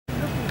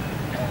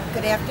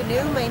Good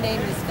afternoon. My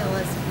name is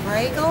Phyllis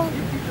Vragel.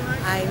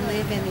 I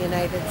live in the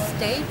United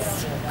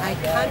States. I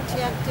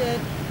contacted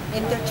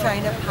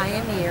Indochina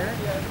Pioneer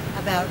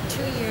about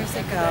 2 years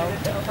ago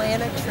to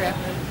plan a trip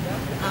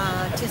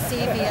to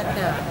see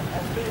Vietnam.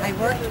 I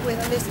worked with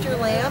Mr.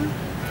 Lam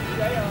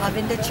of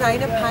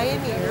Indochina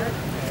Pioneer,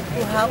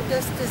 who helped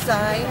us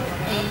design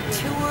a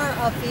tour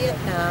of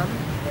Vietnam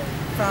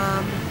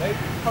from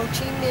Ho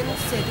Chi Minh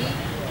City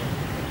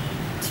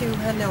to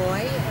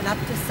Hanoi and up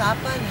to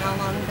Sapa and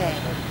Halong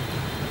Bay.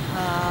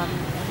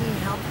 He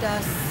helped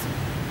us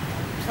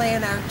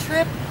plan our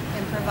trip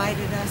and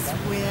provided us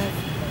with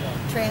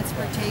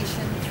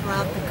transportation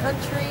throughout the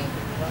country.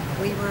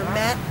 We were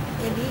met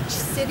in each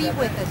city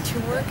with a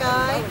tour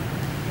guide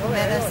who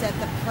met us at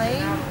the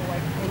plane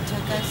and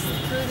took us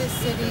through the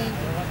city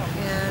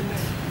and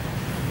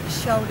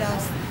showed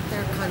us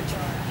their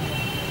country.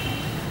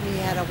 We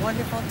had a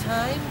wonderful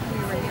time. We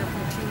were here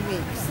for 2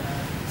 weeks.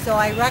 So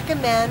I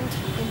recommend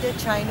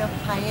Indochina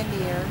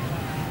Pioneer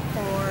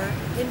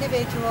for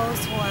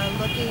individuals who are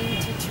looking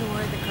to tour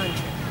the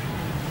country.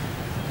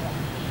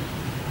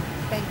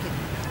 Thank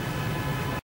you.